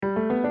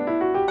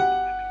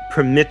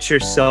permit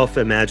yourself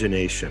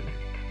imagination,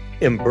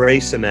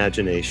 embrace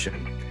imagination.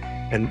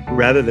 And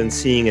rather than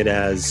seeing it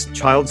as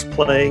child's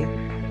play,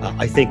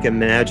 I think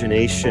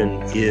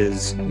imagination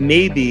is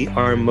maybe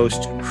our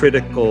most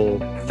critical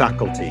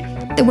faculty.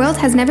 The world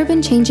has never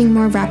been changing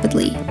more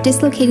rapidly,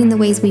 dislocating the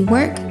ways we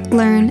work,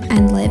 learn,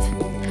 and live.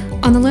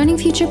 On the Learning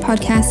Future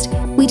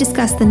podcast, we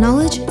discuss the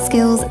knowledge,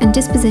 skills, and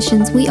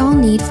dispositions we all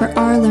need for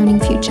our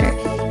learning future,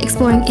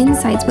 exploring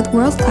insights with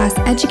world-class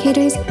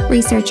educators,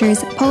 researchers,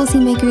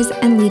 policymakers,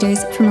 and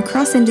leaders from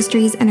across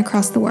industries and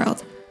across the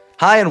world.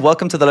 Hi, and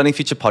welcome to the Learning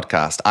Future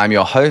podcast. I'm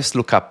your host,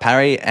 Luca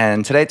Parry,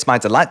 and today it's my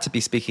delight to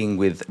be speaking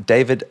with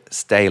David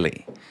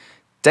Staley.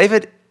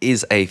 David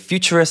is a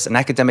futurist, an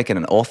academic, and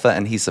an author,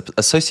 and he's an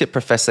associate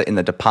professor in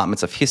the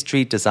departments of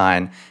history,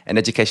 design, and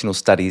educational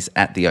studies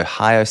at The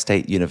Ohio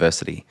State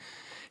University.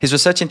 His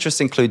research interests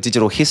include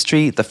digital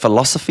history, the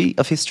philosophy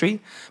of history,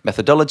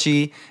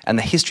 methodology, and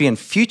the history and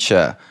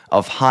future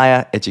of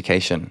higher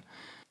education.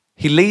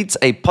 He leads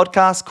a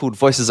podcast called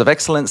Voices of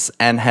Excellence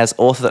and has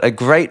authored a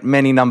great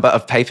many number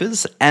of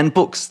papers and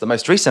books, the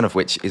most recent of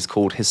which is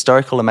called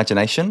Historical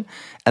Imagination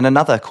and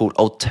another called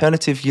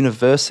Alternative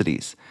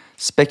Universities,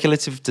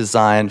 Speculative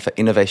Design for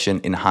Innovation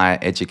in Higher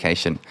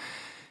Education.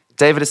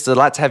 David, it's a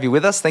delight to have you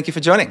with us. Thank you for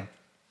joining.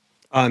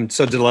 I'm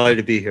so delighted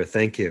to be here.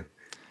 Thank you.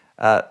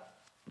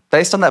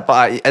 Based on that,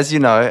 as you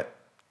know,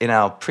 in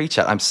our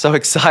pre-chat, I'm so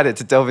excited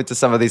to delve into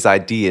some of these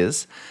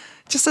ideas.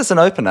 Just as an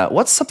opener,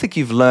 what's something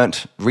you've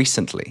learnt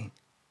recently?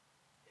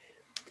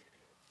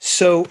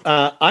 So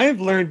I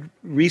have learned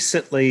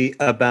recently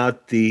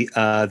about the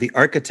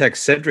architect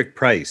Cedric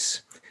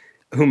Price,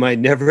 whom I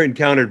never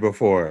encountered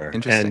before.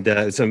 Interesting.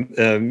 And some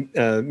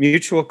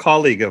mutual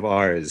colleague of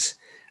ours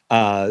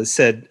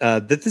said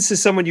that this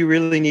is someone you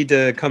really need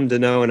to come to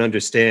know and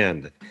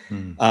understand.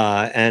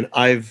 And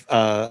I've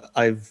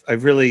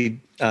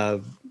really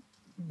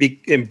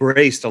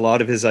embraced a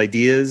lot of his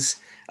ideas,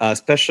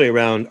 especially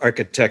around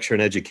architecture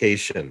and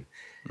education.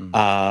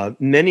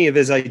 Many of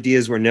his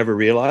ideas were never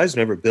realized,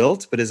 never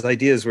built, but his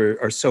ideas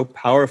are so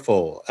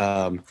powerful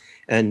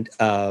and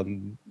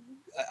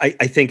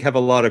I think have a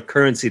lot of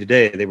currency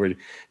today. They were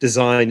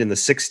designed in the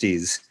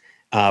 60s,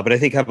 but I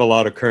think have a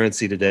lot of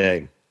currency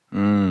today.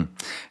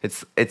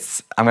 It's.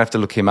 I'm gonna have to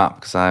look him up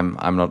because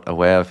I'm not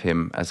aware of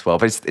him as well.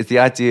 But it's the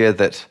idea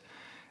that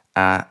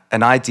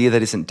an idea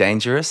that isn't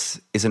dangerous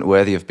isn't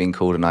worthy of being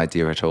called an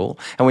idea at all.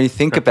 And when you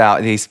think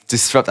about these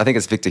I think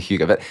it's Victor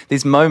Hugo, but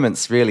these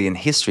moments really in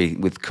history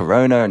with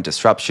Corona and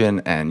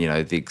disruption and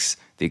the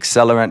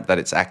accelerant that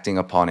it's acting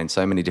upon in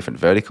so many different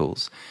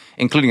verticals,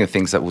 including the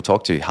things that we'll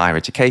talk to, higher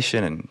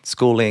education and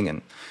schooling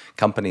and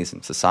companies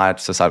and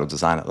societal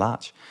design at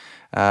large.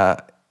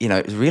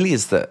 It really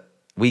is that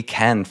we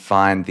can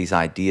find these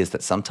ideas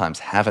that sometimes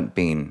haven't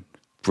been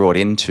brought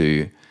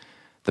into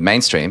the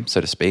mainstream,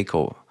 so to speak,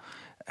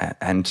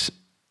 and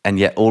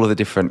yet all of the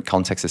different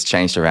contexts has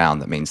changed around.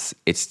 That means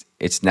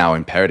it's now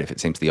imperative. It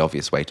seems the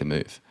obvious way to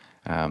move.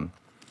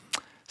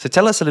 So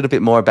tell us a little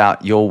bit more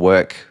about your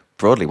work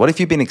broadly. What have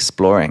you been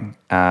exploring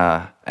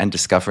and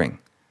discovering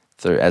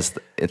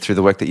through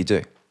the work that you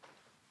do?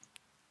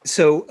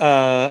 So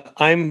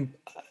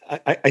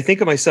I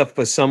think of myself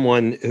as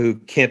someone who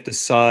can't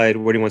decide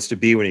what he wants to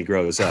be when he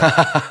grows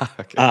up.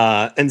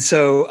 Okay. And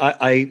so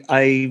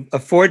I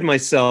afford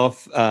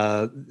myself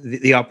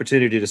the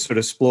opportunity to sort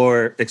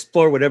of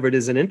explore whatever it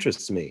is that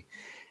interests me.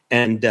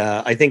 And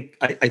I think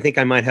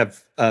I might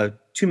have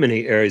too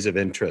many areas of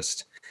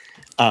interest.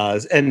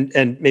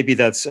 And maybe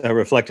that's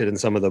reflected in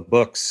some of the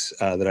books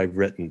that I've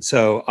written.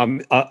 So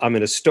I'm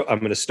an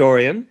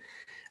historian,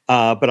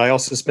 but I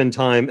also spend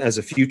time as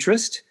a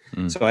futurist.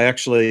 So I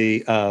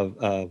actually,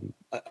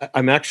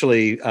 I'm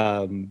actually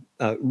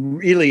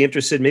really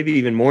interested, maybe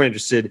even more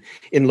interested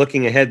in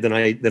looking ahead than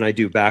I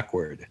do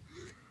backward.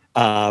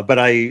 But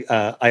I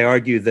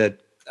argue that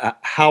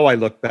how I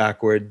look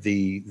backward,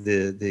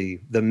 the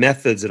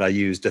methods that I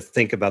use to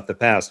think about the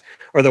past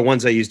are the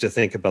ones I use to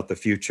think about the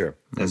future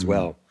as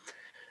well.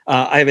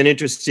 I have an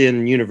interest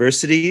in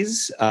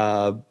universities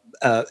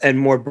and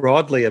more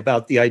broadly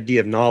about the idea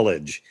of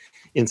knowledge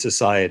in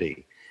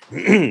society.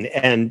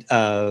 And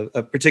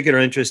a particular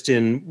interest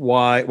in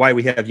why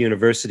we have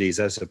universities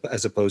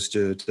as opposed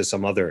to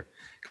some other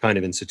kind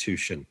of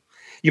institution.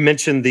 You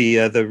mentioned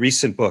the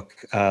recent book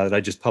that I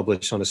just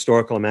published on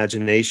historical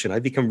imagination.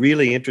 I've become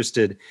really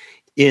interested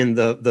in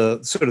the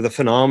sort of the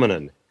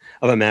phenomenon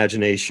of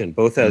imagination,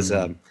 both as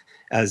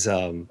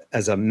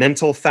a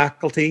mental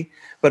faculty,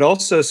 but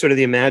also sort of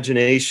the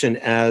imagination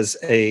as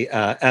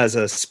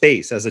a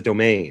space, as a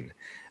domain.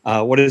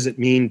 What does it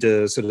mean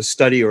to sort of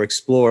study or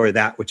explore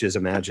that which is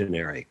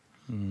imaginary?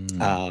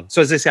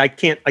 So as I say, I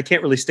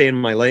can't really stay in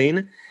my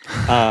lane.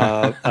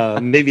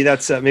 Maybe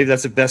that's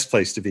the best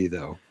place to be,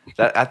 though.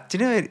 Do you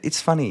know? It's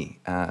funny,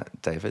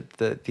 David.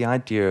 The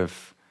idea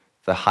of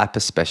the hyper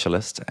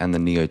specialist and the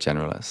neo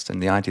generalist,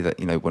 and the idea that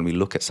when we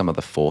look at some of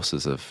the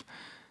forces of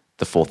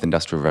the fourth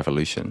industrial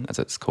revolution, as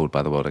it's called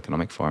by the World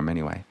Economic Forum,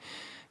 anyway,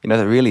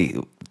 that really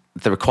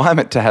the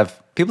requirement to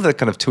have people that are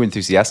kind of too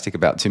enthusiastic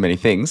about too many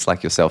things,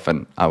 like yourself,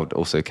 and I would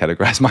also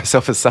categorize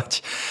myself as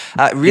such,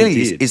 really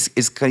is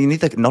you need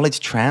the knowledge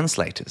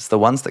translators, the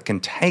ones that can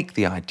take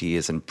the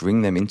ideas and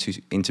bring them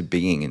into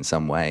being in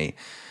some way.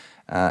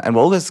 And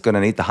we're always going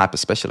to need the hyper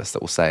specialists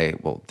that will say,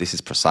 well, this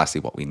is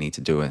precisely what we need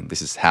to do, and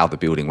this is how the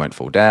building won't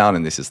fall down,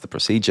 and this is the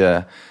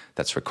procedure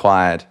that's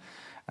required.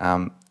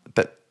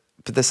 But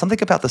there's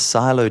something about the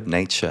siloed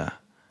nature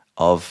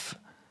of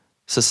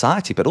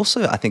society, but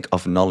also I think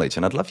of knowledge,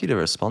 and I'd love you to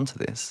respond to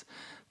this,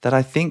 that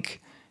I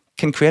think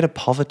can create a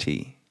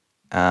poverty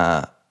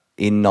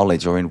in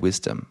knowledge or in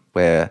wisdom,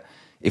 where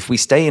if we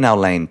stay in our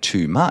lane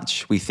too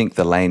much, we think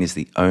the lane is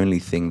the only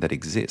thing that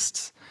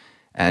exists.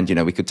 And,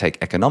 we could take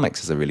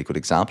economics as a really good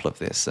example of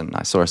this. And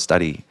I saw a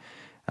study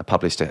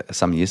published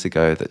some years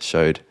ago that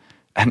showed,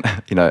 and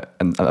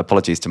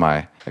apologies to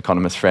my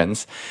economist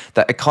friends,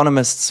 that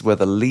economists were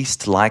the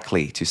least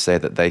likely to say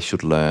that they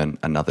should learn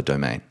another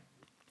domain,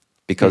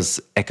 because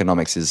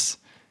economics is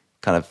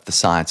kind of the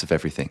science of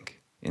everything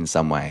in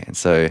some way. And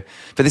so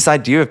for this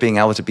idea of being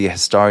able to be a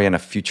historian, a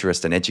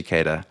futurist, an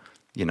educator,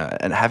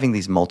 and having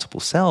these multiple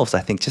selves,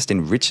 I think just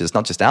enriches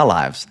not just our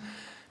lives,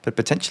 but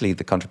potentially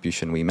the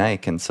contribution we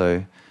make. And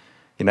so,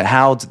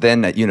 how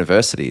then at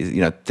universities,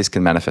 this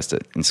can manifest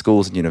it in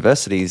schools and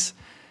universities,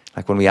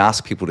 like when we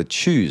ask people to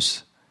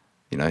choose,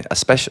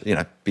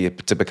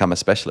 to become a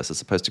specialist, as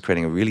opposed to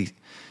creating a really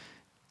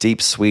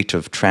deep suite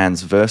of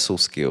transversal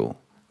skill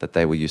that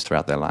they will use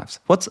throughout their lives.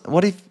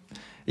 What if,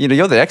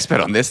 you're the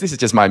expert on this. This is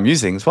just my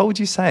musings. What would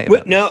you say?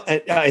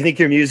 I think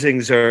your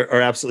musings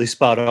are absolutely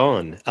spot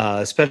on,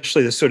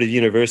 especially the sort of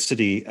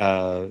university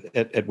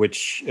at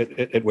which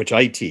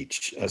I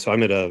teach. So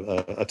I'm at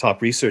a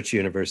top research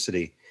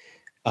university.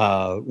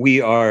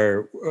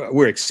 We're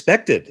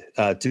expected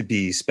to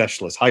be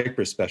specialists,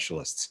 hyper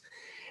specialists,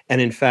 and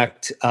in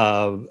fact,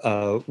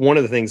 one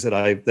of the things that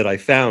I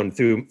found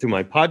through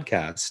my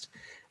podcast,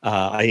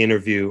 I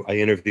interview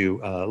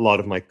a lot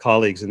of my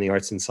colleagues in the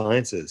arts and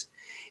sciences,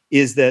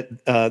 is that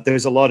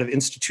there's a lot of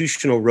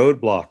institutional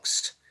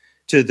roadblocks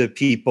to the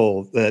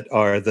people that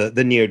are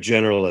the near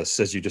generalists,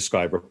 as you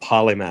describe, or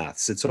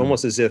polymaths. It's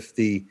almost as if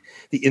the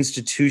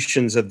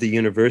institutions of the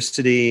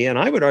university, and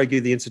I would argue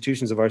the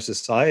institutions of our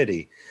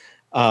society,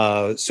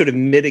 sort of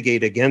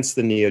mitigate against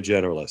the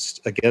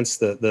neo-generalist, against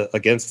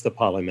the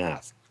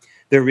polymath.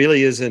 There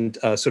really isn't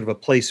sort of a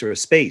place or a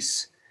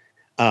space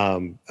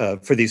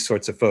for these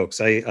sorts of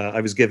folks.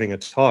 I was giving a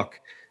talk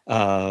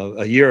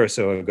a year or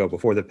so ago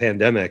before the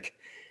pandemic,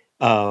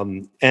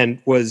 and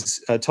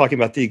was talking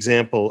about the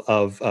example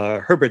of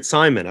Herbert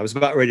Simon. I was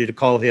about ready to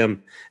call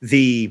him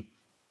the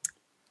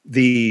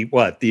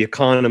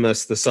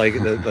economist, the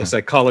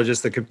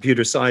psychologist, the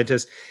computer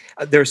scientist.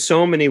 There are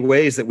so many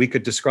ways that we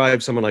could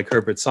describe someone like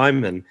Herbert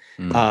Simon,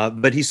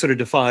 but he sort of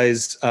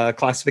defies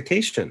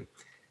classification.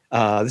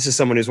 This is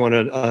someone who's won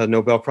a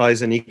Nobel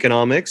Prize in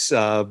economics,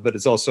 but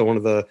is also one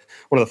of the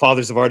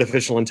fathers of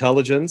artificial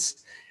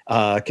intelligence.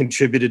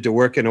 Contributed to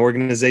work in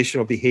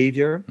organizational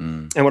behavior.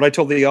 And what I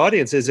told the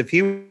audience is, if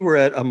he were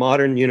at a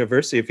modern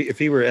university, if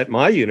he were at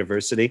my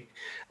university,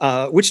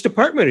 which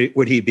department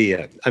would he be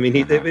in? I mean,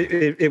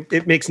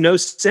 it makes no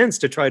sense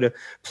to try to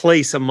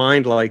place a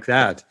mind like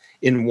that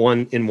in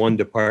one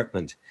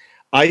department.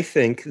 I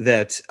think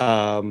that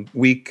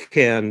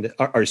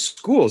our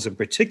schools in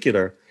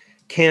particular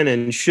can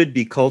and should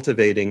be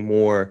cultivating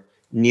more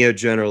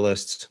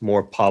neo-generalists,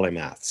 more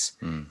polymaths.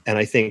 And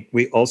I think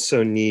we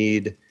also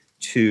need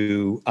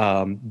to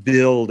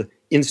build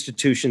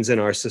institutions in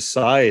our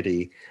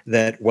society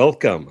that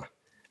welcome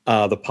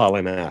the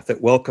polymath,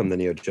 that welcome the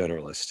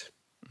neo-generalist.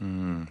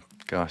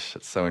 Gosh,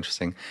 that's so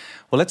interesting.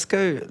 Well, let's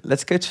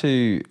go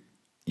to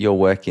your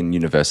work in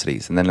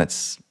universities, and then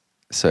let's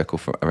circle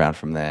around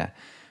from there.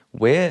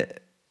 Why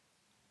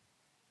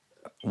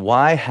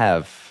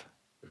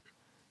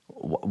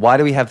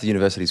do we have the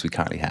universities we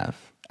currently have,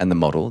 and the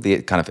model,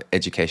 the kind of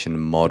education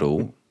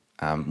model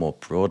more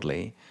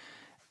broadly?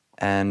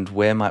 And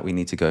where might we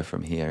need to go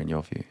from here, in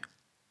your view?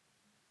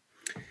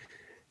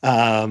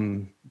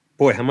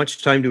 Boy, how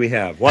much time do we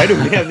have? Why do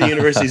we have the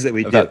universities that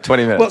we do? About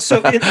 20 minutes. Well, so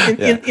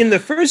in the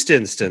first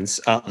instance,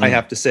 I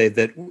have to say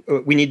that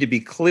we need to be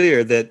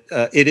clear that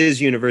it is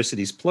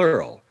universities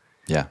plural.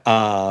 Yeah.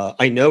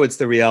 I know it's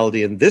the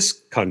reality in this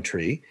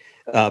country,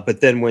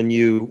 but then when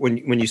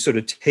you sort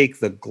of take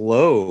the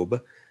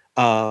globe,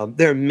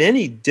 there are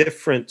many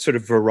different sort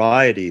of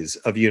varieties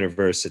of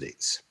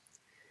universities.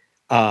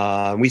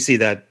 We see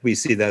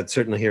that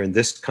certainly here in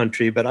this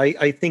country, but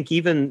I think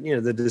even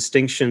the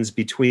distinctions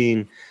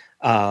between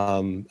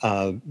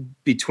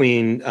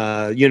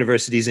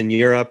universities in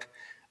Europe,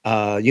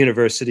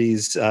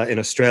 universities in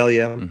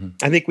Australia,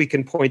 I think we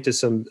can point to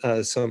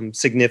some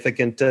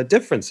significant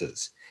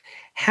differences.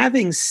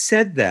 Having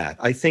said that,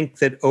 I think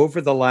that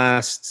over the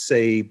last,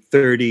 say,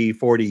 30,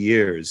 40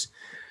 years,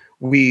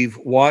 we've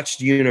watched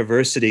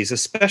universities,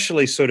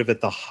 especially sort of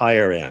at the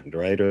higher end,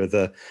 right, or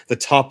the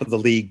top of the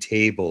league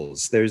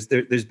tables. There's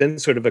been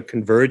sort of a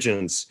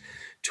convergence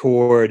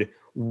toward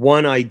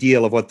one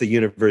ideal of what the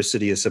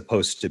university is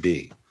supposed to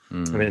be. I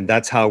mean,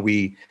 that's how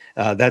we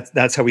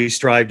That's how we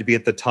strive to be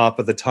at the top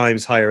of the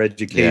Times higher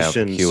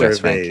education the QS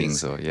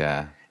surveys. rankings,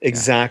 or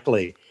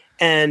Exactly.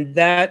 And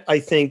that, I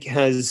think,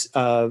 has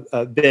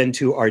been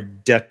to our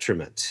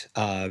detriment,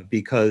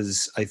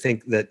 because I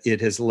think that it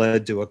has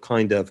led to a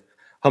kind of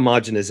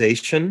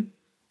homogenization,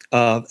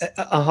 a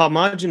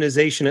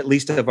homogenization, at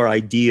least of our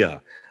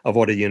idea of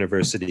what a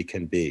university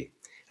can be.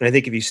 And I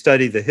think if you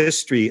study the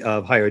history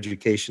of higher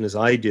education, as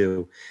I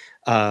do,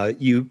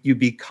 you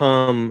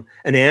become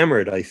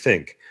enamored, I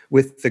think,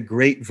 with the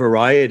great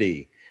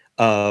variety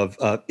of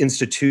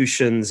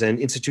institutions and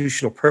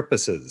institutional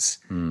purposes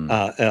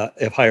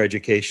of higher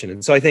education.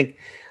 And so I think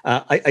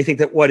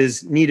that what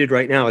is needed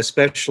right now,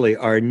 especially,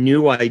 are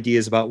new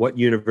ideas about what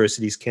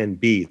universities can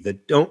be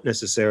that don't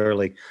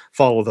necessarily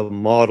follow the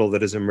model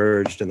that has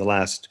emerged in the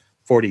last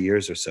 40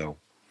 years or so.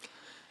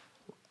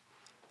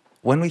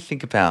 When we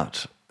think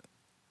about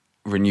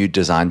renewed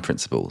design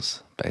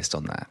principles based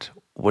on that,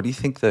 what do you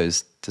think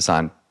those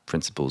design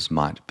principles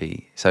might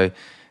be? So,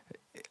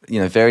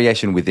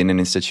 variation within an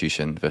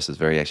institution versus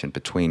variation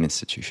between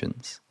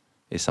institutions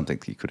is something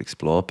that you could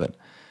explore. But,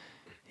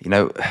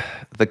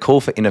 the call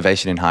for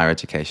innovation in higher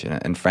education,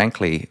 and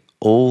frankly,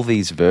 all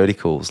these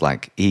verticals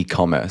like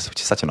e-commerce,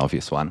 which is such an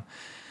obvious one,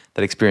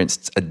 that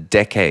experienced a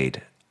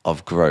decade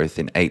of growth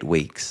in 8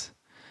 weeks.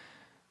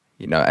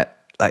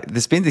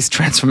 There's been these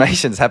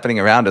transformations happening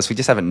around us. We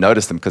just haven't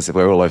noticed them because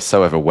we're all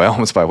so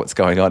overwhelmed by what's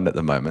going on at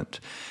the moment.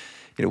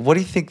 What do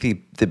you think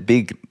the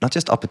big, not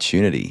just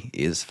opportunity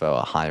is for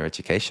higher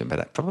education,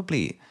 but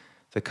probably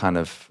the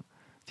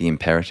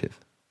imperative?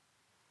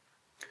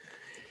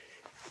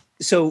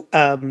 So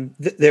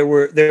there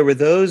were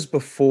those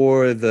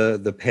before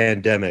the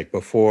pandemic,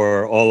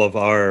 before all of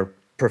our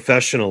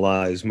professional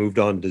lives moved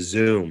on to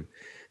Zoom.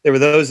 There were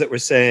those that were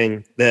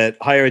saying that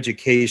higher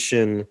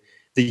education,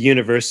 the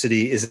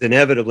university, is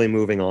inevitably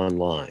moving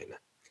online.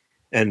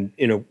 And,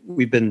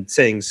 we've been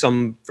saying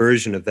some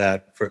version of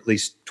that for at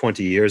least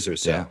 20 years or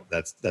so.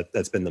 Yeah.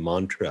 That's been the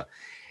mantra.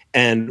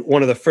 And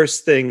one of the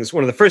first things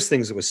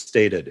that was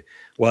stated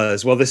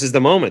was, well, this is the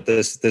moment.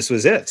 This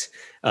was it.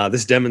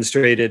 This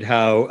demonstrated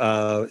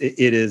how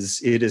it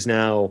is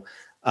now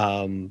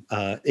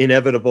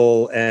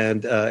inevitable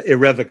and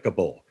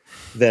irrevocable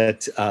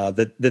that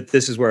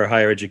this is where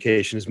higher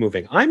education is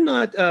moving. I'm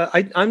not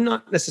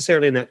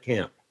necessarily in that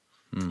camp.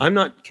 I'm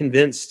not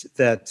convinced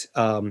that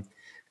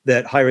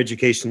that higher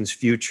education's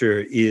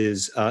future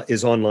is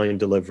online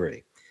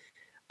delivery,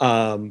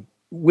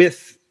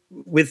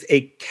 with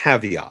a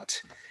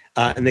caveat,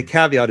 and the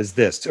caveat is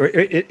this: or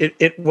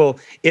it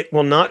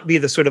will not be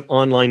the sort of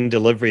online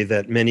delivery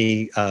that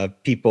many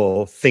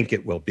people think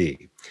it will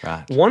be.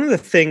 Right. One of the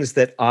things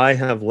that I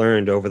have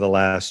learned over the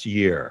last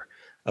year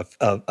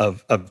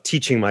of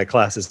teaching my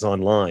classes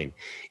online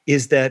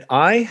is that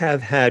I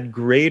have had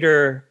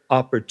greater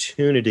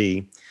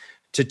opportunity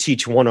to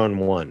teach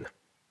one-on-one,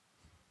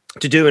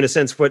 to do, in a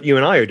sense, what you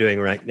and I are doing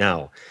right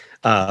now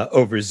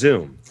over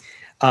Zoom.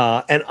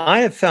 And I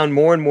have found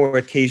more and more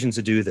occasions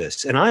to do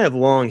this. And I have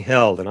long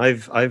held, and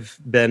I've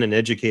been an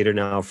educator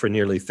now for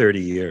nearly 30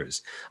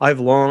 years. I've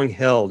long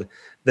held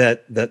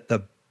that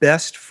the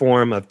best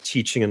form of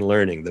teaching and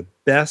learning, the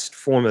best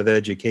form of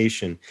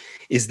education,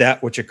 is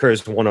that which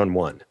occurs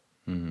one-on-one.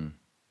 Mm-hmm.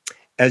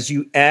 As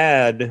you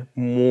add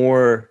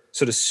more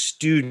sort of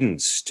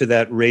students to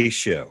that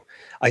ratio,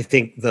 I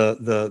think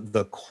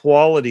the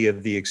quality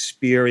of the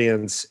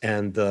experience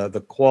and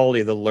the quality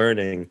of the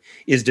learning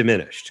is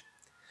diminished.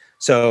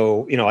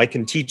 So, I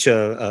can teach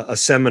a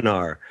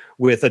seminar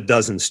with a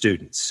dozen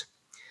students,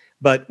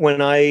 but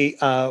when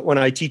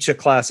I teach a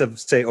class of,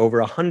 say, over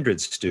 100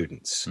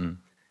 students,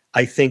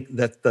 I think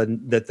that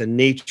the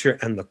nature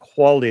and the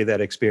quality of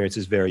that experience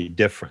is very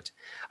different.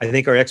 I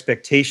think our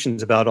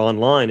expectations about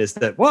online is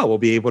that, well, we'll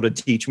be able to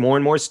teach more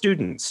and more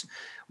students.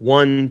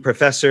 One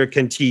professor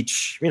can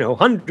teach,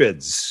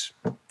 hundreds,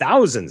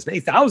 thousands, maybe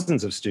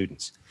thousands of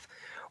students.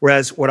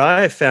 Whereas what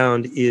I have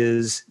found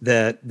is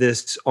that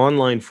this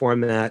online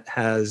format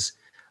has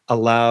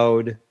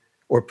allowed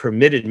or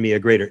permitted me a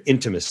greater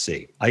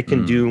intimacy. I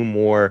can do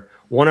more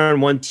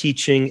one-on-one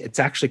teaching. It's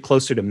actually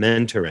closer to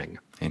mentoring.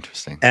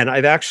 Interesting. And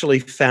I've actually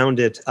found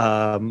it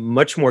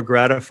much more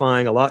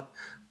gratifying, a lot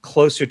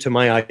closer to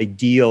my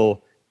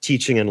ideal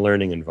teaching and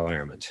learning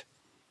environment.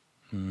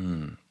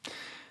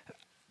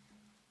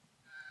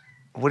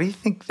 What do you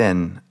think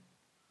then?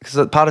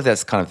 Because part of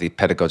that's kind of the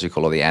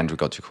pedagogical or the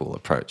andragogical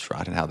approach,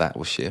 right? And how that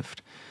will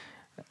shift.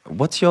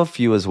 What's your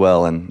view as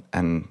well? And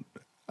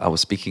I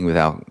was speaking with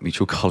our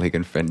mutual colleague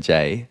and friend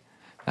Jeff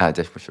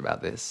Bush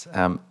about this,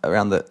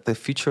 around the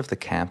future of the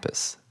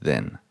campus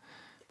then.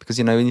 Because,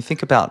 when you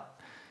think about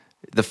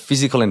the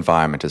physical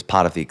environment as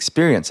part of the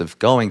experience of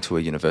going to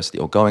a university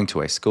or going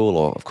to a school,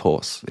 or, of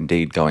course,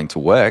 indeed going to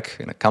work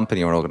in a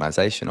company or an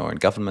organization or in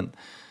government,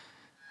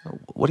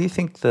 what do you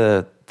think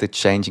the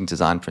changing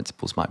design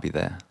principles might be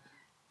there?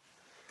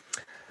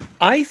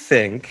 I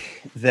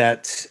think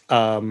that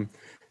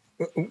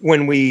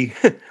when we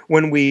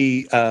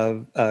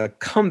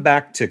come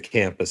back to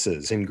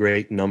campuses in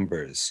great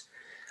numbers,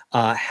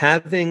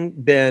 having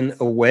been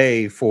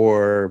away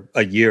for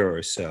a year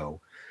or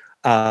so,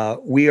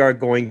 we are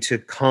going to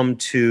come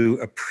to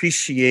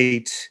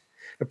appreciate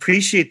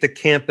the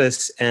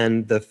campus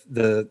and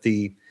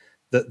the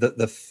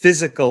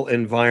physical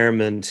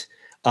environment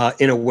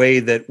in a way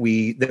that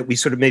we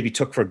sort of maybe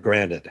took for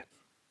granted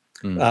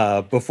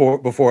before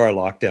our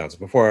lockdowns,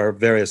 before our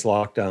various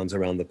lockdowns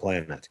around the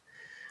planet.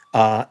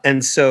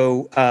 And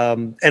so,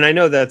 and I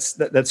know that's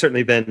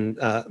certainly been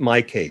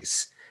my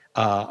case.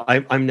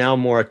 I'm now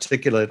more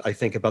articulate, I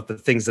think, about the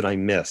things that I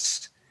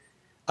missed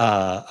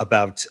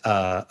about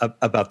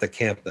the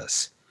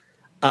campus.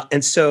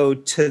 And so,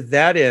 to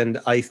that end,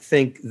 I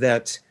think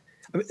that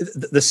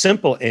the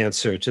simple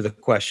answer to the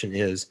question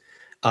is,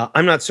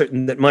 I'm not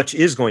certain that much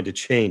is going to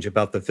change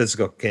about the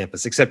physical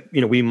campus, except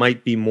we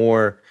might be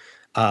more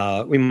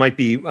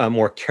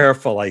more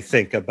careful, I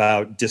think,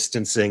 about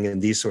distancing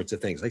and these sorts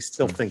of things. I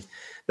still think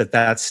that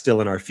that's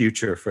still in our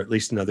future for at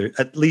least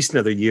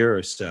another year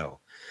or so.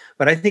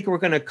 But I think we're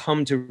going to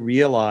come to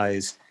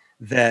realize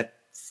that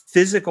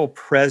physical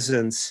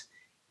presence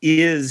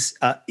is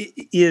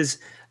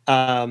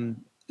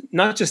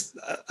not just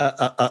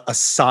a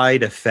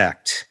side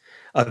effect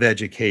of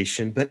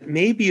education, but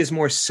maybe is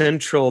more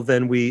central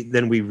than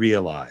we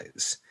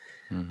realize.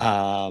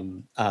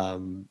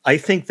 I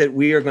think that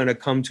we are going to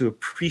come to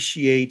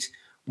appreciate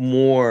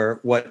more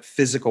what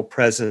physical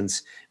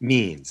presence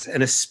means,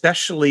 and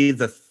especially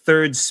the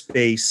third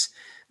space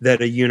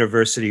that a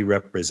university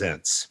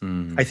represents.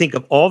 I think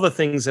of all the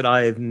things that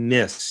I have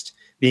missed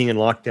being in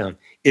lockdown,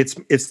 it's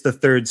the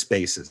third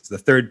spaces, the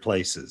third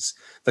places,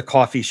 the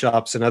coffee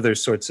shops and other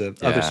sorts of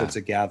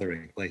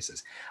gathering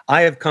places.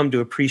 I have come to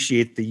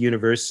appreciate the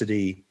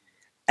university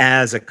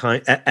as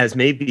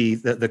maybe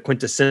the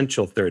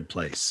quintessential third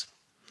place.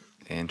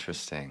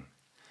 Interesting.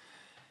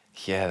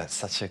 Yeah, that's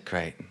such a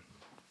great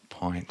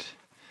point.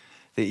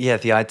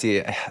 The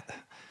idea,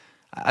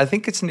 I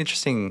think it's an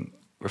interesting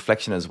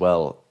reflection as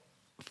well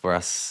for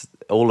us,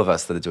 all of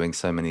us that are doing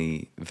so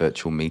many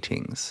virtual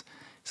meetings.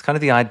 It's kind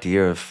of the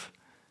idea of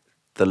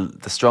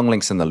the strong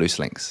links and the loose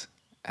links.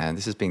 And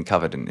this has been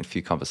covered in a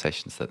few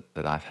conversations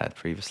that I've had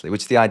previously,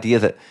 which is the idea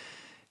that,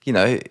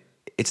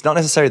 it's not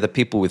necessarily the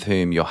people with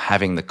whom you're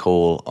having the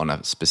call on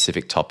a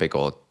specific topic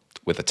or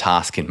with a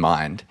task in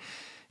mind.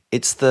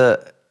 It's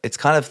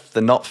kind of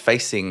the not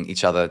facing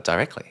each other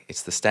directly.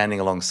 It's the standing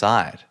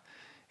alongside.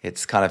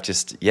 It's kind of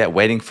just,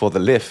 waiting for the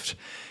lift,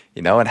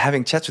 and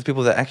having chats with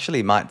people that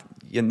actually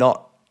you're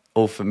not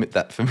all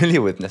that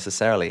familiar with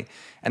necessarily,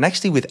 and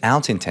actually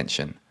without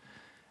intention.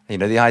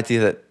 The idea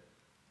that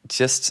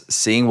just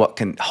seeing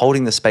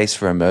holding the space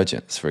for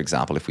emergence, for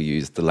example, if we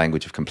use the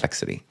language of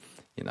complexity,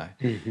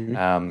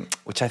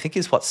 which I think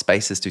is what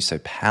spaces do so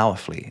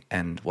powerfully,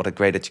 and what a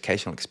great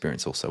educational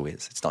experience also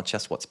is. It's not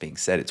just what's being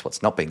said, it's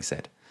what's not being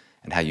said,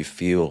 and how you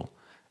feel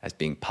as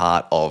being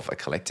part of a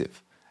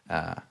collective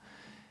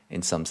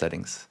in some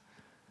settings.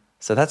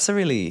 So that's a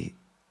really,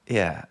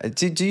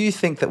 Do you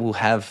think that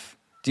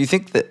do you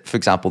think that, for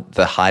example,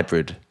 the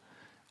hybrid,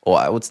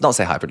 or let's not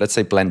say hybrid, let's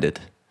say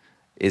blended,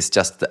 is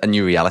just a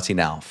new reality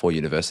now for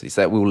universities,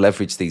 that we'll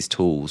leverage these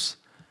tools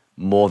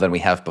more than we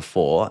have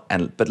before,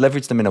 but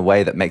leverage them in a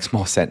way that makes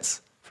more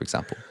sense, for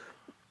example?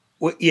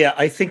 Well,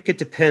 I think it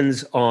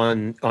depends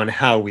on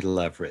how we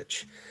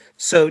leverage.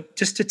 So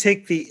just to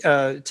take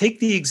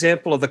the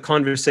example of the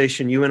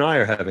conversation you and I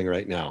are having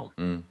right now.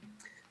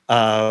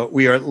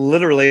 We are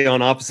literally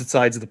on opposite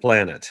sides of the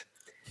planet,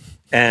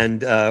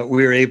 and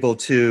we're able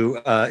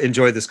to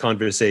enjoy this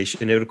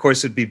conversation. It, of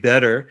course, would be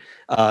better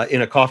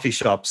in a coffee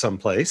shop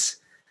someplace,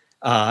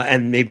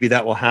 and maybe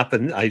that will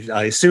happen.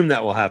 I assume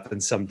that will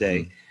happen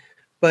someday.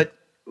 But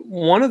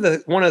one of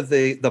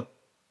the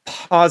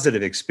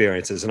positive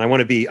experiences, and I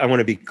want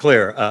to be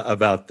clear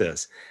about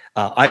this.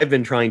 I've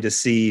been trying to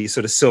see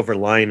sort of silver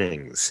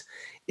linings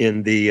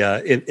in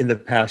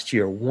the past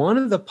year. One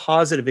of the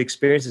positive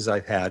experiences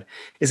I've had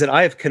is that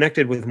I have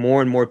connected with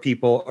more and more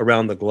people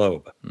around the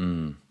globe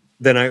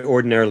than I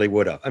ordinarily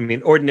would have. I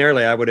mean,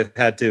 ordinarily I would have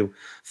had to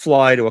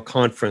fly to a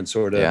conference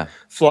or to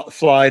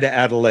fly to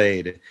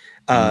Adelaide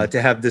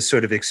to have this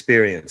sort of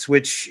experience,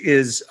 which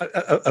is,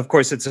 of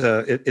course, it's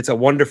a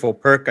wonderful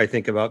perk, I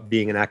think, about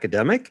being an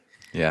academic.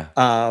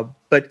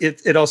 But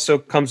it also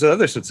comes with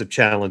other sorts of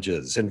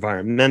challenges,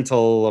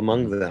 environmental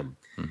among them.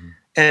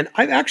 And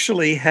I've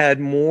actually had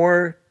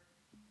more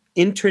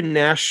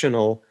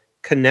international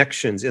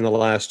connections in the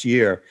last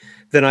year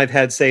than I've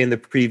had, say, in the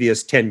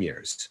previous 10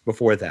 years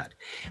before that.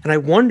 And I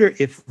wonder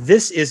if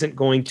this isn't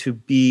going to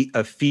be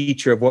a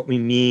feature of what we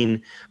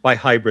mean by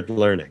hybrid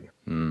learning.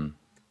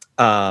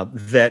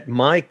 That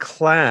my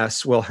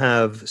class will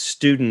have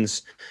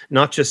students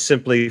not just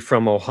simply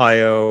from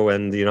Ohio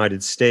and the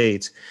United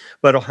States,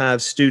 but it'll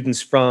have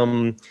students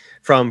from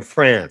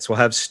France, we'll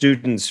have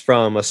students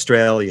from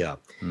Australia,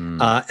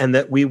 and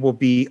that we will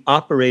be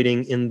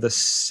operating in the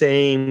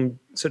same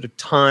sort of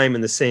time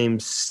and the same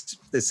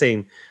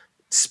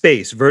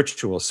space,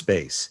 virtual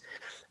space.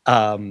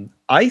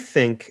 I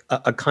think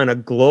a kind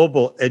of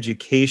global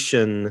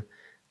education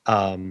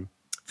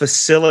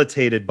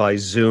facilitated by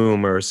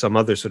Zoom or some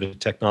other sort of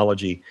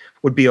technology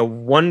would be a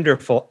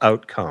wonderful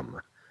outcome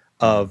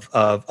of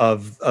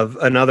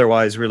an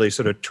otherwise really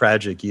sort of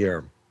tragic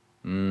year.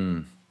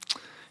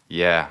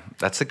 Yeah,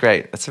 that's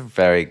a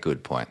very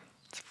good point.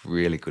 It's a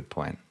really good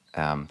point.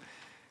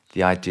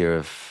 The idea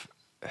of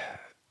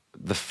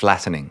the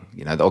flattening,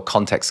 or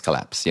context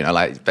collapse,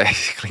 like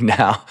basically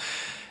now,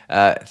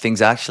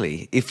 things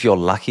actually, if you're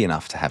lucky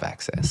enough to have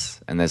access,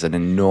 and there's an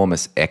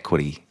enormous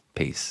equity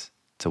piece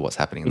to what's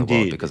happening in the world,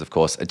 Indeed. because of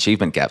course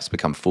achievement gaps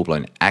become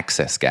full-blown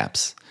access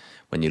gaps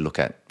when you look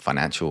at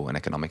financial and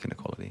economic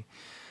inequality,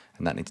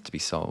 and that needs to be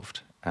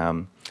solved.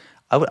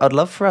 I'd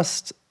love for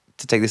us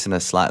to take this in a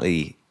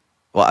slightly,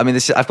 well, I mean,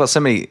 I've got so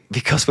many,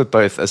 because we're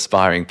both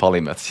aspiring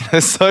polymaths,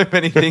 there's so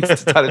many things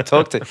to try to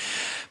talk to,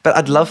 but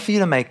I'd love for you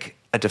to make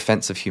a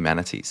defense of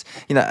humanities.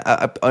 Maybe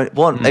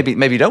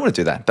you don't want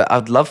to do that, but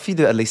I'd love for you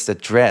to at least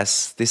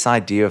address this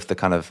idea of the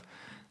kind of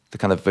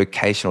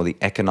vocational, the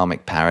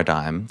economic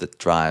paradigm that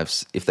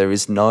drives, if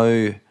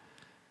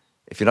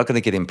you're not going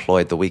to get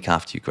employed the week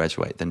after you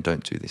graduate, then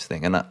don't do this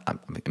thing. And I'm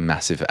a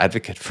massive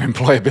advocate for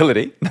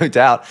employability, no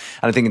doubt.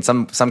 And I think in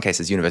some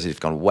cases, universities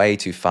have gone way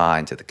too far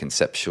into the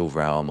conceptual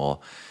realm, or,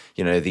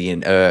 the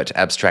inert,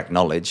 abstract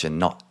knowledge, and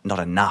not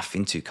enough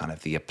into kind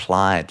of the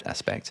applied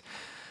aspect.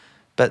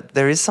 But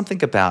there is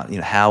something about,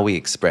 how we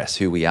express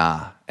who we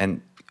are.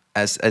 And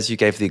as you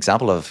gave the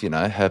example of,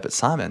 Herbert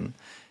Simon,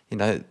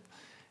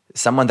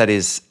 someone that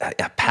is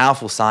a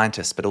powerful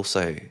scientist, but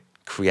also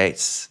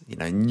creates,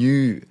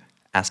 new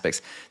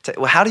aspects.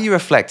 How do you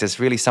reflect as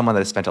really someone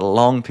that has spent a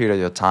long period of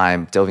your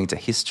time delving into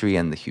history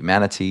and the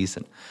humanities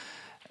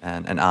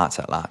and arts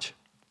at large?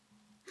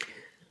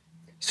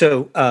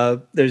 So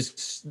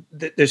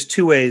there's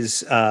two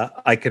ways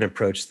I can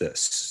approach this.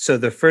 So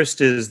the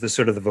first is the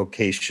sort of the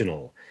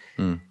vocational.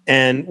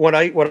 And what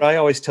I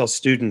always tell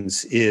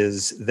students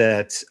is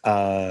that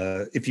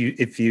if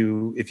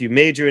you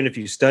major in, if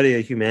you study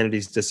a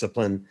humanities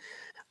discipline,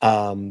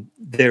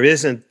 there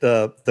isn't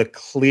the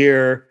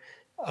clear,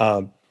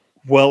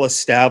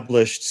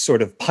 well-established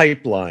sort of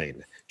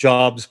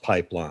jobs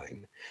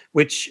pipeline,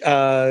 which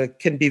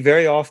can be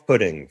very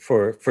off-putting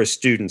for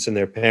students and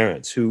their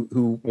parents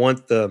who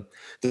want the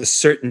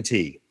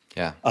certainty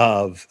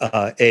of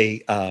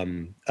a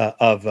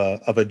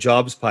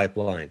jobs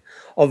pipeline.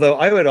 Although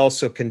I would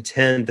also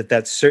contend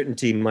that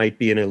certainty might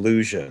be an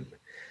illusion,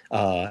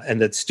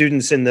 and that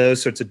students in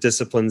those sorts of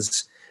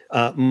disciplines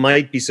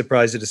might be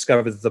surprised to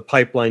discover that the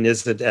pipeline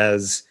isn't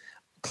as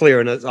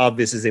clear and as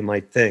obvious as they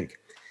might think.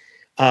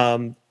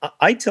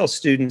 I tell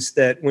students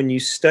that when you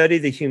study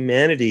the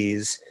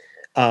humanities,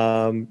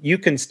 you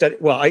can study.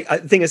 Well,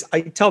 the thing is,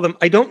 I tell them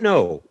I don't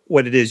know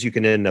what it is you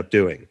can end up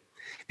doing,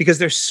 because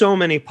there's so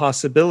many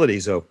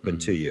possibilities open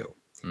to you.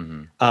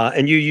 Mm-hmm.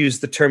 And you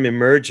used the term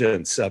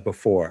emergence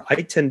before. I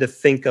tend to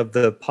think of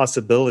the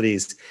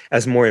possibilities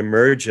as more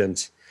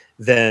emergent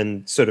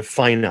than sort of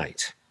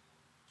finite.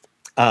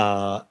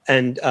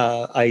 And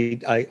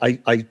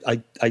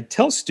I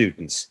tell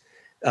students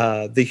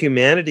the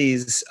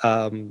humanities,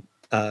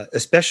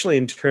 especially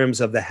in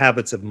terms of the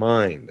habits of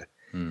mind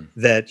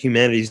that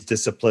humanities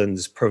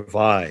disciplines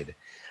provide,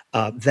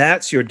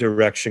 that's your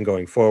direction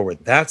going forward.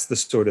 That's the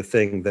sort of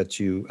thing that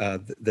you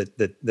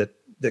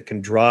that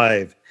can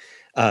drive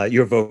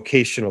your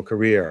vocational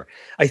career.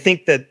 I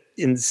think that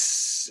in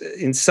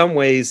some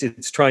ways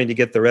it's trying to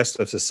get the rest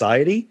of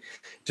society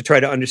to try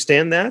to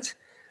understand that.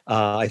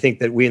 I think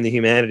that we in the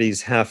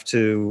humanities have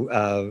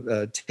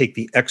to take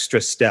the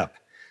extra step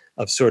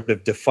of sort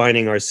of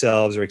defining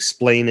ourselves or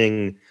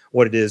explaining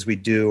what it is we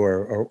do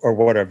or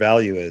what our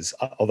value is,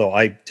 although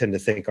I tend to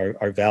think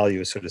our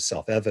value is sort of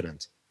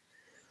self-evident.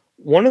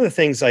 One of the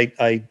things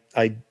I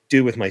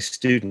do with my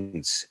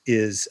students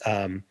is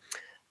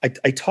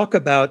I talk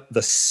about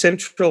the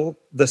central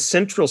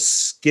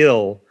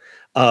skill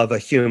of a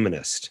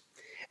humanist,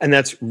 and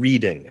that's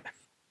reading.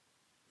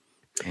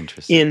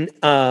 Interesting.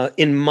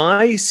 In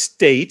my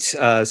state,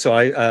 so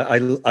I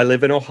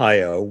live in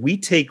Ohio, we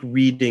take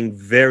reading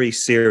very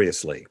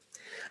seriously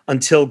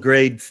until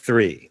grade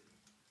 3.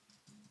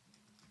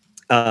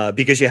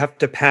 Because you have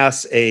to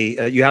pass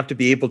you have to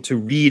be able to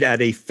read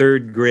at a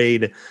 3rd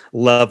grade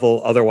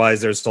level.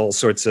 Otherwise, there's all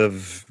sorts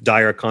of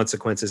dire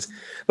consequences.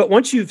 But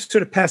once you've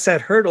sort of passed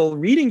that hurdle,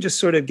 reading just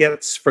sort of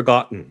gets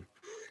forgotten.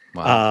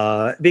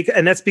 Wow.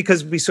 And that's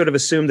because we sort of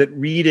assume that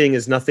reading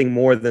is nothing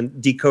more than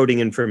decoding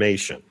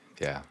information.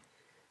 Yeah.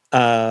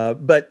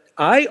 But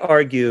I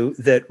argue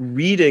that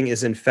reading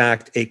is, in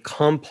fact, a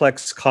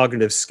complex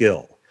cognitive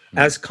skill,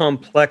 as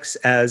complex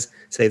as,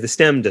 say, the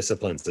STEM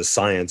disciplines, the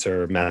science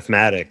or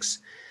mathematics.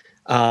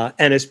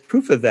 And as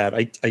proof of that,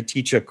 I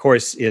teach a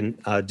course in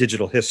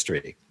digital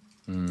history.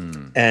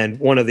 And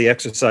one of the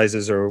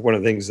exercises, or one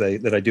of the things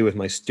that I do with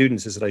my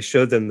students, is that I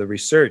show them the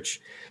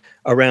research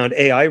around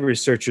AI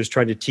researchers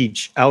trying to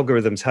teach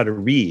algorithms how to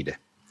read.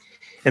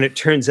 And it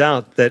turns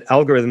out that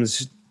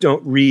algorithms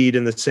don't read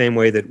in the same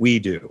way that we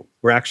do.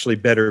 We're actually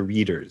better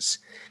readers.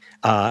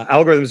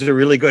 Algorithms are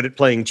really good at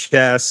playing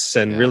chess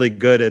and really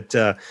good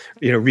at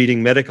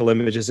reading medical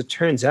images. It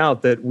turns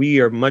out that we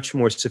are much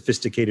more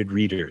sophisticated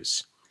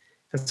readers.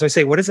 And so I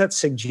say, what does that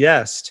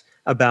suggest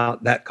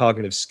about that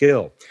cognitive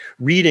skill?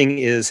 Reading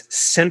is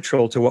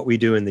central to what we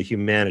do in the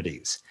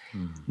humanities.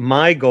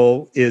 My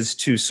goal is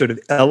to sort of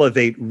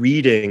elevate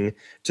reading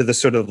to the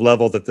sort of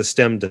level that the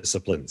STEM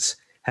disciplines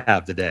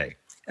have today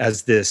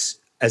as this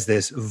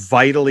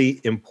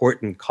vitally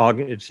important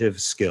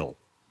cognitive skill.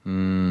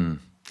 And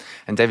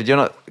David, you're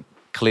not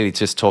clearly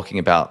just talking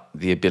about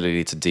the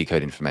ability to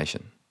decode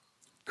information.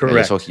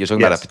 Correct. You're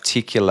talking about a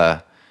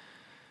particular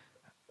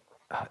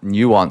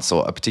nuance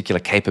or a particular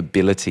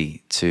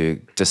capability to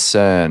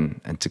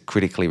discern and to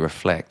critically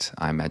reflect,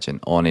 I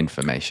imagine, on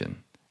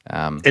information.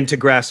 And to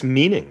grasp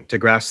meaning, to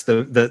grasp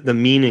the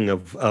meaning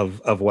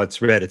of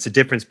what's read. It's a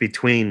difference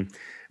between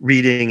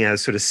reading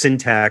as sort of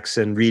syntax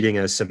and reading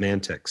as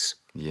semantics.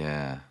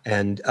 Yeah.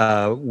 And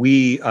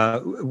we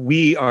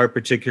are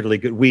particularly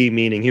good, we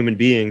meaning human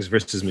beings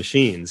versus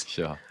machines,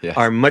 Sure. Yes.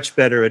 are much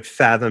better at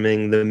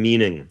fathoming the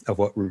meaning of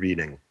what we're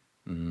reading.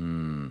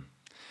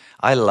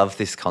 I love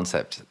this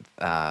concept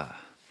that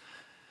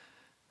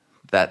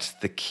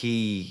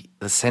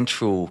the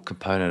central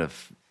component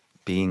of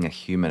being a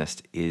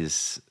humanist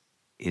is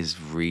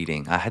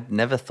reading. I had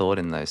never thought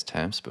in those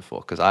terms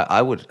before, because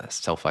I would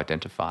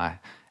self-identify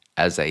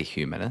as a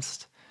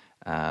humanist.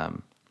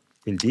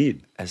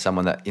 Indeed. As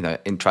someone that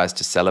tries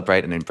to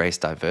celebrate and embrace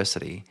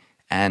diversity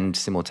and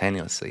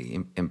simultaneously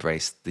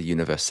embrace the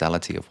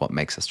universality of what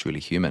makes us truly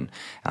human.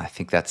 And I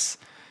think that's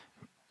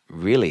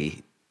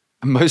really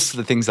most of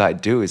the things I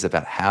do is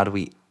about how do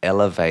we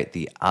elevate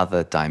the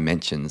other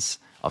dimensions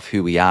of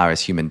who we are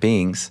as human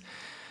beings,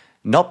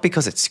 not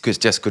because it's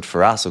just good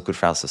for us or good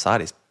for our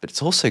societies, but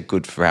it's also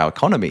good for our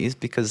economies,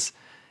 because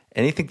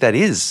anything that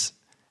is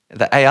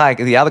the AI,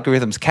 the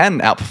algorithms can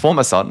outperform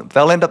us on,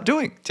 they'll end up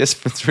doing just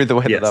through the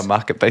way that our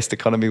market-based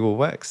economy will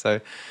work. So,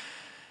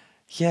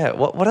 yeah,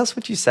 what else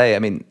would you say? I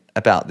mean,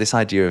 about this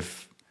idea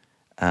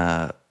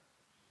of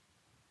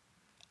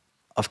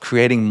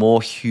creating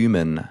more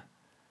human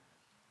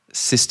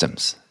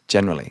systems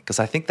generally, because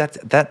I think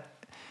that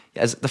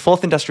as the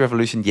fourth industrial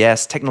revolution,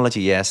 yes,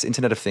 technology, yes,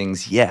 Internet of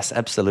Things, yes,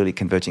 absolutely,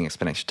 converging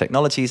exponential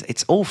technologies,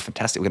 it's all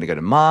fantastic. We're going to go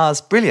to Mars,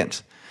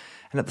 brilliant.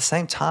 And at the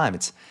same time,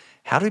 it's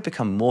how do we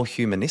become more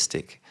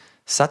humanistic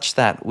such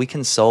that we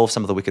can solve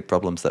some of the wicked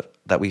problems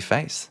that we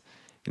face?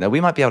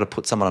 We might be able to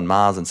put someone on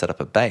Mars and set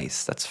up a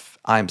base.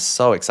 I'm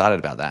so excited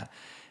about that.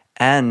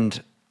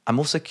 And I'm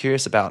also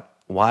curious about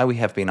why we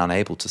have been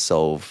unable to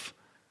solve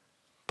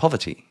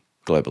poverty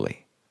globally,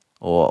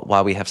 or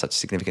why we have such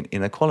significant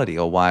inequality,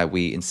 or why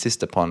we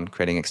insist upon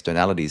creating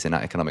externalities in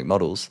our economic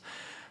models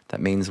that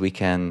means we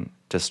can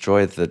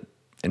destroy the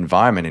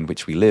environment in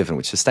which we live and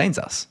which sustains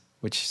us,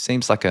 which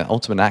seems like an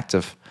ultimate act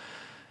of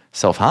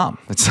self-harm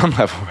at some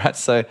level, right?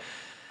 So,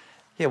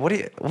 yeah, what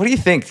do you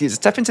think? You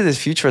step into this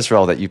futurist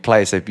role that you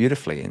play so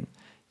beautifully, and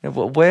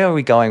where are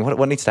we going?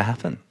 What needs to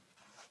happen?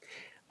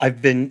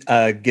 I've been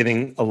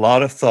giving a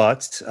lot of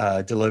thoughts,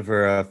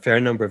 deliver a fair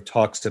number of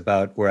talks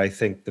about where I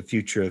think the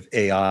future of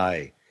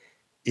AI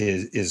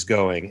is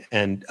going.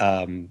 And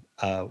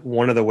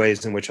one of the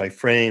ways in which I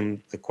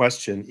frame the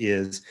question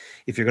is,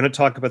 if you're going to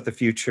talk about the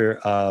future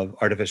of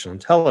artificial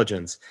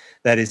intelligence,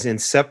 that is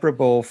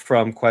inseparable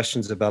from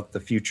questions about the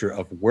future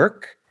of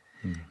work.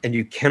 And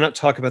you cannot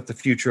talk about the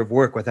future of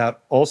work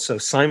without also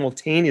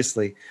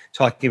simultaneously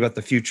talking about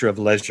the future of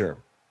leisure.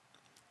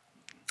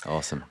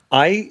 Awesome.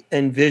 I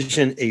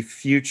envision a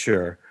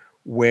future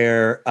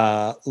where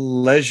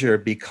leisure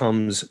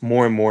becomes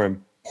more and more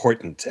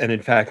important, and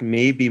in fact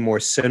may be more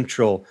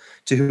central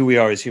to who we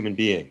are as human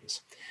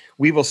beings.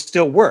 We will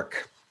still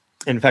work.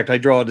 In fact, I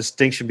draw a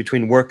distinction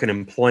between work and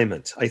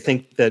employment. I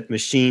think that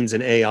machines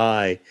and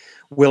AI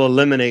will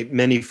eliminate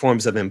many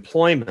forms of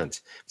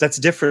employment. That's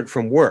different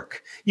from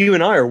work. You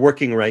and I are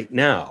working right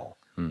now,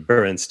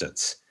 for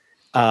instance,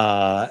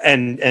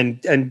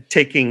 and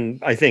taking,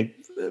 I think,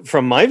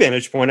 from my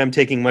vantage point, I'm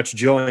taking much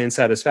joy and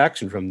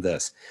satisfaction from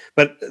this.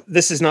 But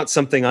this is not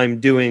something I'm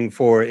doing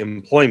for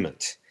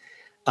employment.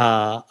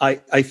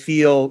 I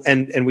feel,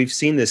 and we've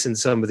seen this in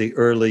some of the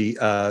early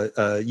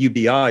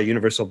UBI,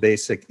 Universal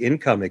Basic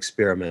Income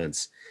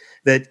experiments,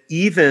 that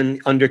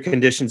even under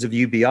conditions of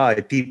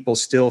UBI, people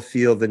still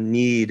feel the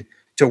need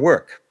to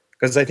work,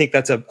 because I think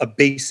that's a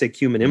basic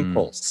human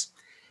impulse.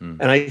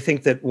 And I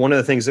think that one of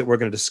the things that we're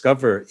going to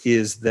discover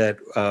is that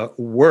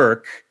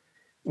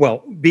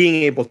being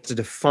able to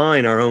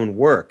define our own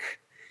work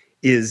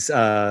is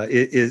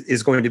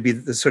going to be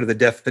the sort of the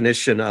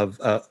definition of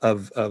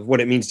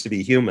what it means to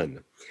be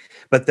human.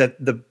 But that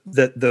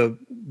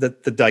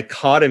the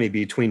dichotomy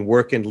between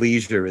work and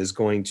leisure is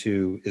going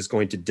to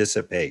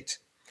dissipate.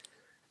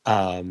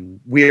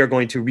 We are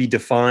going to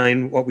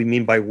redefine what we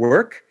mean by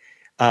work,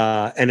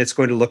 and it's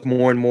going to look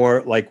more and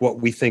more like what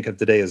we think of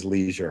today as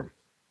leisure.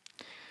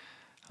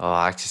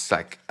 Oh, this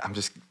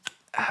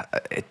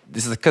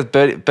is because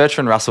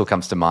Bertrand Russell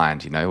comes to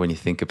mind, when you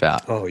think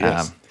about,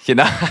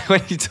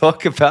 when you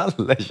talk about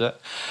leisure.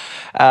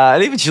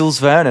 And even Jules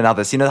Verne and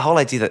others, the whole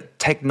idea that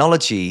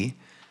technology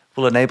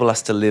will enable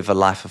us to live a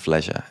life of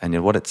leisure.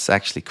 And what it's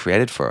actually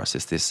created for us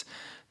is this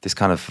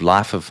kind of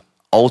life of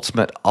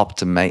ultimate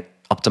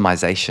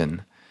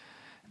optimization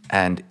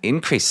and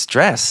increased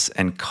stress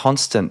and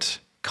constant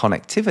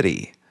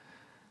connectivity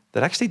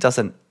that actually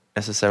doesn't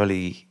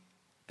necessarily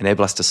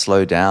enable us to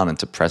slow down and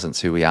to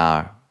presence who we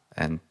are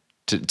and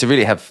to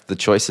really have the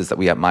choices that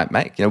we might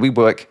make. We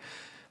work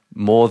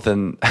more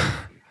than,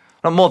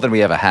 not more than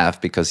we ever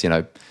have because,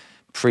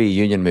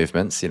 pre-union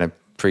movements,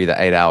 pre the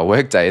 8-hour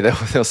workday, there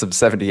was some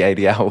 70,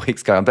 80-hour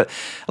weeks going on. But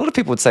a lot of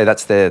people would say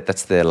that's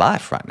their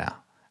life right now.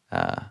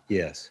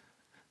 Yes.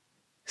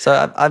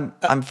 So I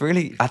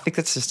think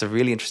that's just a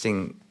really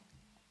interesting.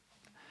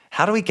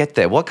 How do we get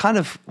there? What kind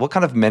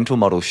of mental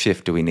model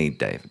shift do we need,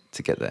 Dave,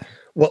 to get there?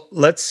 Well,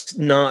 let's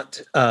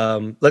not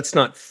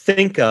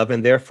think of,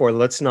 and therefore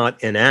let's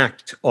not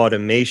enact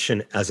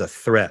automation as a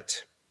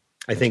threat.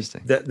 I think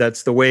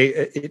that's the way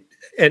it,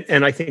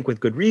 and I think with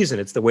good reason,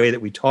 it's the way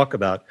that we talk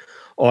about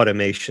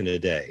automation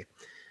today,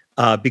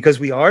 because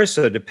we are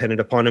so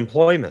dependent upon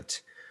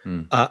employment.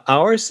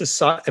 Our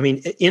society,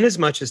 in as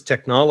much as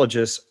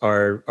technologists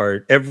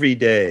are every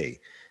day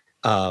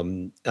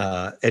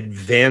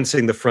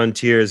advancing the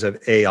frontiers of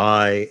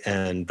AI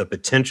and the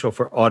potential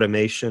for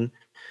automation,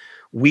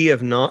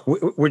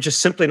 we're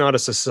just simply not a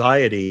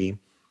society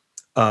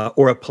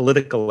or a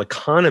political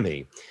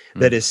economy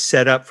that is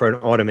set up for an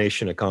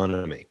automation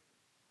economy.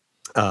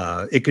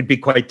 It could be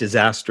quite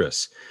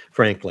disastrous,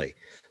 frankly.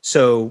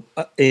 So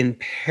in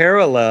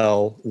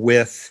parallel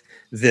with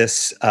the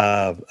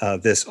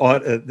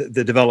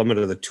development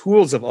of the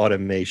tools of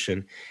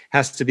automation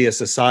has to be a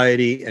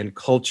society and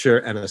culture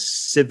and a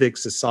civic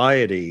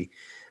society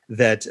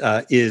that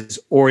is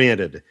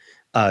oriented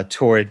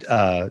toward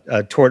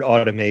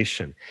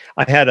automation.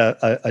 I had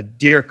a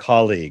dear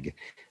colleague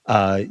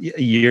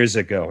years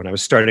ago when I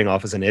was starting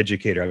off as an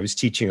educator. I was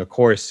teaching a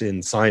course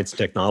in science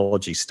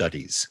technology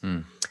studies.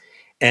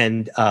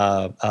 And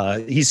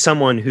he's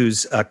someone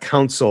whose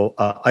counsel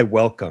I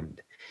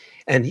welcomed.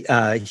 And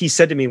he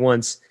said to me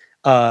once,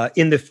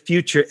 in the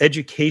future,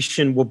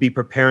 education will be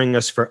preparing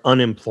us for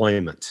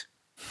unemployment.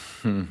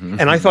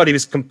 And I thought he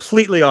was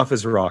completely off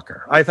his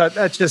rocker. I thought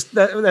that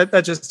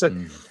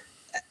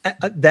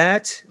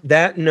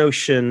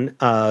notion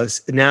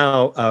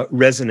now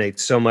resonates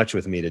so much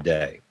with me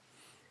today.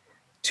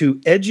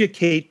 To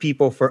educate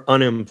people for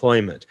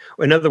unemployment.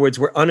 In other words,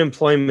 where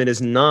unemployment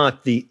is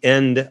not the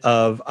end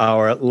of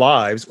our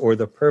lives or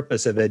the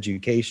purpose of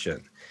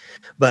education,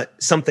 but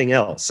something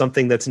else,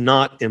 something that's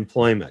not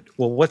employment.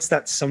 Well, what's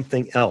that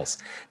something else?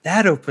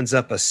 That opens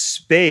up a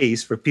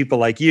space for people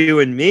like you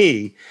and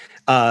me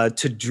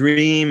to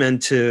dream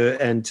and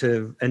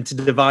to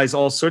devise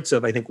all sorts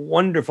of, I think,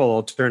 wonderful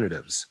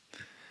alternatives.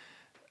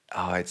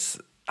 Oh,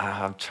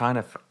 I'm trying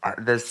to.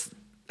 There's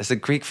a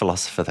Greek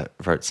philosopher that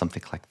wrote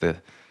something like the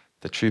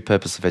true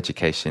purpose of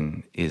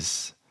education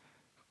is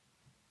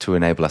to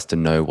enable us to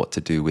know what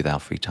to do with our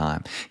free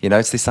time.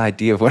 It's this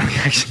idea of when we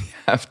actually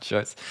have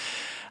choice.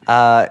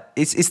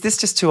 Is this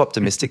just too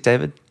optimistic,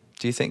 David?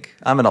 Do you think?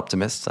 I'm an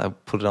optimist. I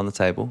put it on the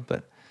table,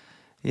 but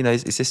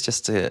is this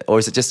just or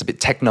is it just a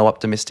bit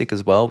techno-optimistic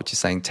as well, which is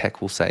saying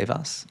tech will save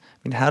us?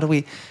 How do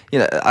we?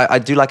 I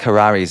do like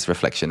Harari's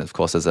reflection, of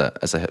course, as a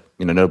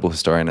notable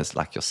historian as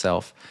like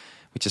yourself,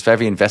 which is for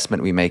every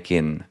investment we make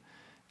in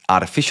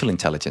artificial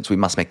intelligence, we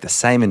must make the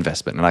same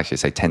investment, and I actually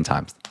say 10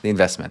 times the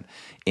investment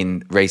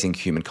in raising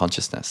human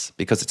consciousness,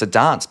 because it's a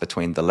dance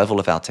between the level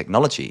of our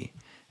technology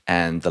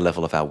and the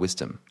level of our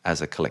wisdom as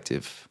a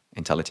collective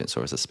intelligence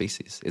or as a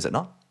species. Is it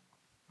not?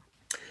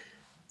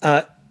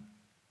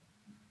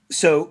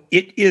 So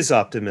it is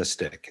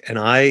optimistic, and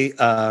I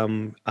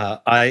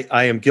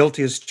am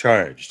guilty as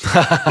charged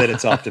that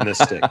it's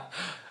optimistic.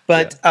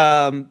 But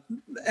and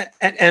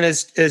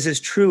as is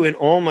true in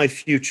all my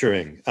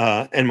futuring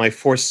and my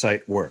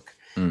foresight work,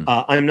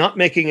 I'm not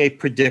making a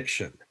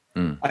prediction.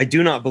 I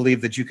do not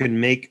believe that you can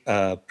make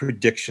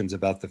predictions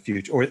about the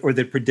future or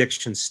that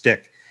predictions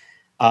stick.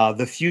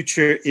 The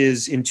future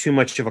is in too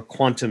much of a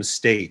quantum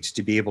state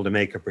to be able to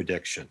make a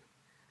prediction.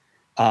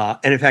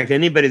 And in fact,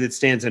 anybody that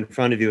stands in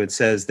front of you and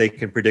says they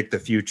can predict the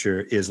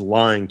future is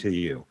lying to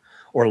you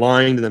or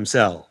lying to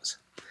themselves.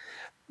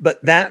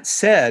 But that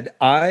said,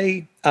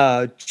 I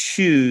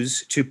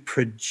choose to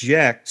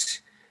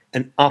project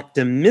an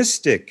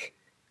optimistic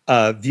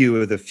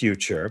view of the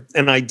future,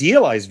 an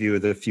idealized view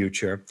of the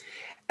future,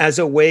 as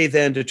a way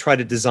then to try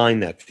to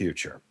design that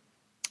future.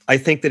 I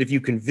think that if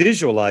you can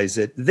visualize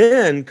it,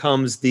 then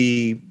comes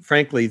the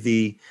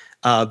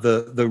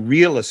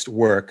realist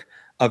work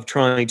of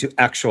trying to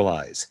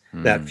actualize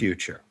that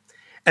future.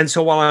 And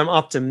so while I'm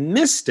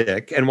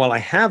optimistic, and while I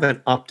have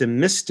an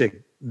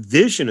optimistic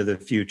vision of the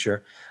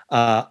future,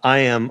 I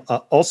am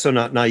also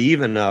not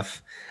naive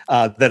enough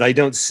that I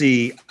don't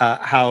see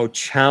how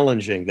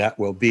challenging that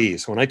will be.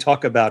 So when I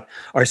talk about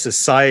our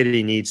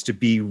society needs to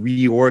be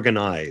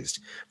reorganized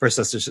for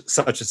such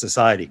a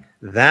society,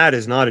 that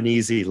is not an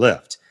easy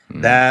lift.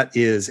 That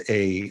is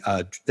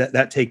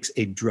that takes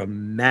a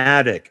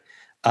dramatic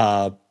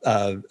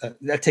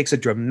that takes a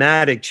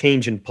dramatic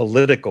change in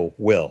political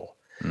will.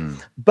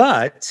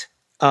 But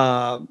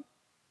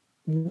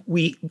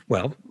we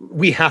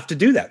have to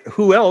do that.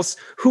 Who else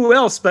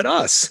but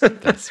us?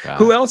 That's right.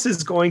 Who else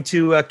is going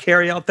to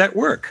carry out that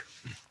work?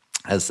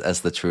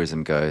 As the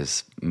truism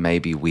goes,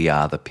 maybe we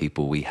are the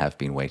people we have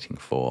been waiting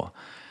for.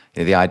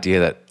 The idea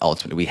that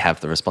ultimately we have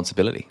the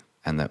responsibility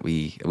and that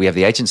we have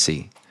the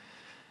agency,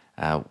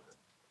 and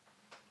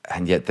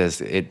yet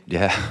there's it.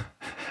 Yeah,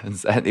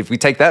 and if we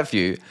take that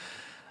view,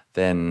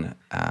 then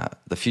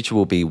the future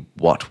will be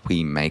what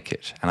we make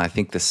it. And I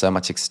think there's so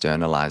much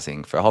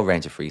externalizing for a whole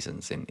range of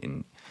reasons.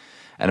 And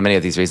many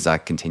of these reasons I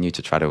continue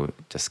to try to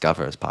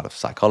discover as part of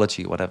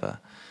psychology, whatever,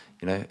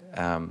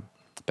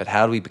 But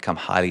how do we become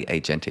highly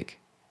agentic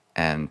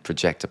and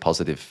project a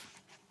positive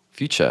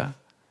future,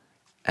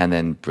 and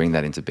then bring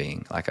that into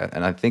being?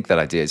 And I think that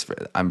idea is.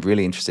 I'm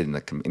really interested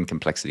in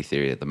complexity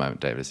theory at the moment,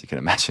 David, as you can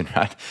imagine,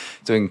 right?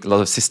 Doing a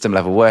lot of system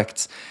level work.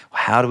 It's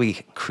how do we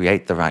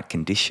create the right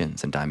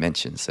conditions and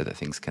dimensions so that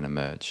things can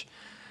emerge?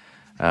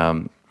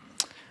 I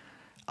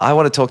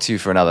want to talk to you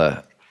for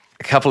another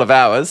couple of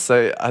hours,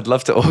 so I'd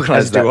love to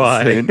organise that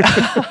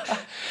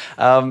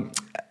soon.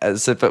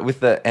 But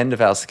with the end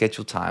of our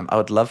scheduled time, I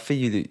would love for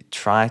you to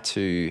try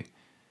to,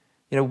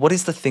 what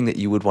is the thing that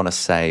you would want to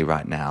say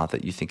right now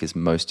that you think is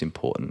most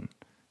important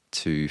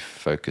to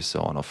focus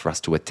on or for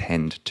us to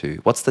attend to?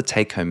 What's the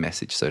take-home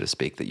message, so to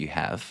speak, that you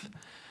have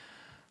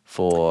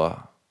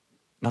for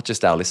not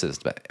just our listeners,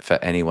 but for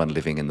anyone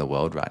living in the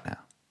world right now?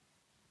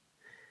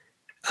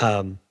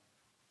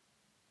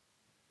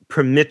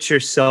 Permit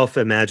yourself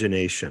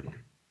imagination.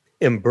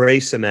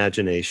 Embrace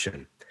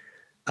imagination.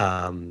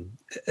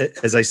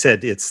 As I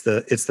said, it's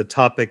the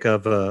topic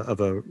of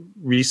a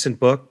recent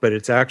book, but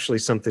it's actually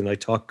something I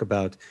talk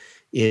about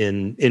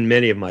in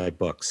many of my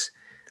books.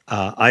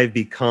 I've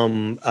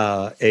become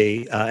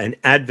an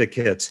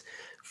advocate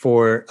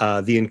for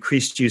the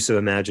increased use of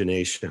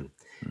imagination,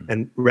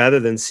 and rather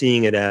than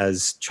seeing it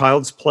as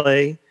child's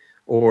play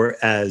or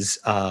as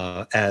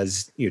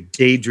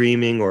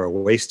daydreaming or a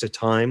waste of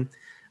time,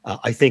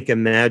 I think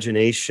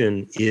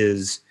imagination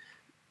is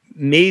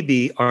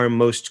maybe our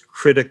most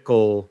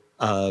critical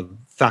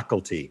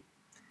faculty,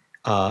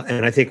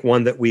 and I think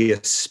one that we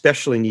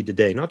especially need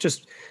today. Not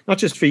just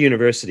for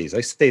universities.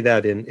 I say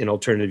that in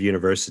alternative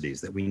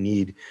universities, that we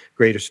need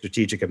greater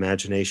strategic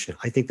imagination.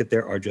 I think that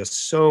there are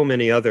just so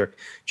many other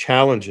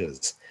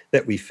challenges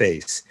that we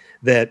face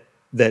that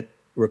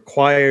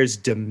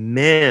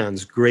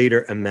demands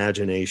greater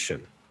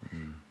imagination.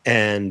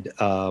 And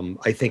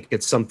I think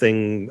it's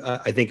something.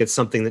 I think it's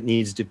something that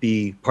needs to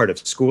be part of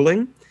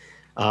schooling.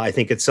 I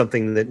think it's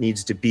something that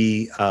needs to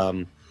be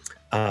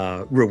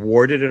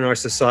rewarded in our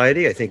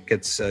society. I think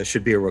it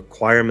should be a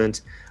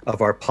requirement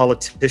of our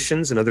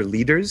politicians and other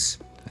leaders.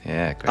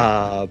 Yeah,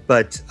 great.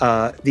 But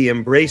the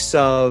embrace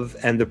of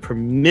and the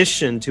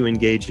permission to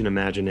engage in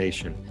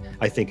imagination,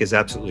 I think, is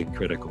absolutely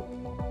critical.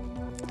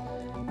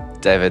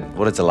 David,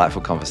 what a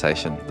delightful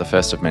conversation. The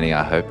first of many,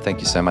 I hope. Thank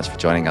you so much for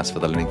joining us for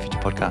the Learning Future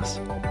podcast.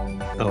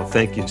 Oh,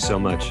 thank you so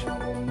much.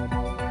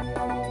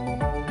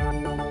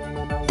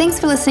 Thanks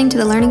for listening to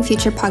the Learning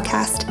Future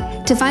podcast.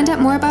 To find out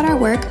more about our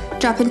work,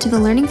 drop into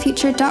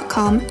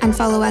thelearningfuture.com and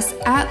follow us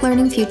at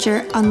Learning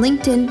Future on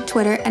LinkedIn,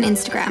 Twitter, and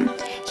Instagram.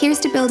 Here's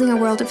to building a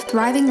world of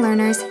thriving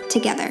learners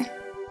together.